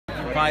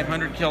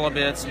500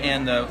 kilobits,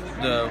 and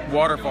the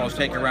waterfalls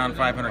take around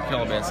 500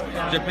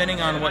 kilobits,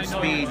 depending on what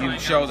speed you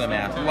show them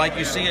at. Like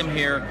you see them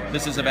here,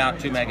 this is about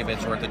 2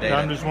 megabits worth of data.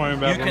 I'm just wondering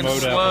about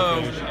remote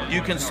applications.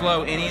 You can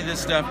slow any of this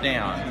stuff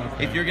down.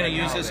 If you're going to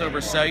use this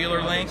over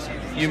cellular link,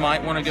 you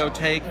might want to go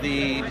take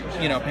the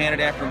pan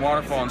adapter and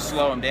waterfall and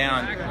slow them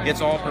down.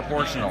 It's all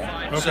proportional.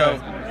 Okay. So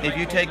if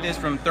you take this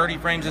from 30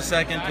 frames a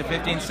second to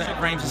 15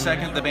 frames a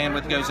second, the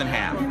bandwidth goes in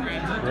half.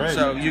 Great.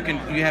 So you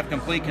have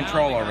complete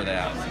control over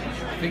that.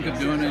 Think of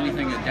doing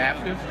anything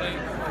adaptive?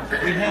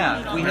 We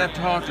have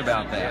talked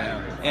about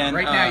that. And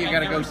right now you got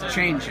to go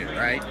change it,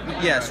 right?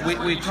 Yes,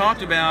 we've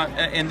talked about,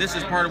 and this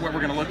is part of what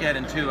we're going to look at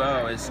in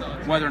 2.0, is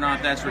whether or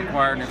not that's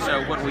required, and if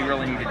so, what do we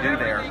really need to do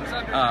there.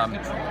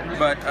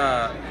 But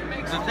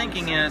the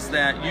thinking is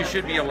that you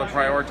should be able to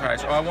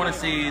prioritize. Oh, I want to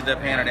see the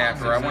pan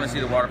adapter, or I want to see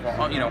the waterfall.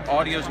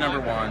 Audio's number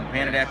 1,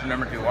 pan adapter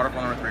number 2,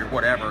 waterfall number 3, or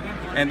whatever,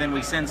 and then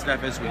we send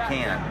stuff as we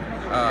can.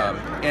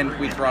 And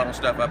we throttle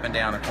stuff up and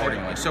down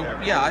accordingly. So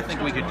yeah, I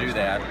think we could do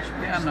that.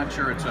 Yeah, I'm not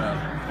sure it's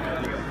a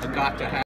got to have.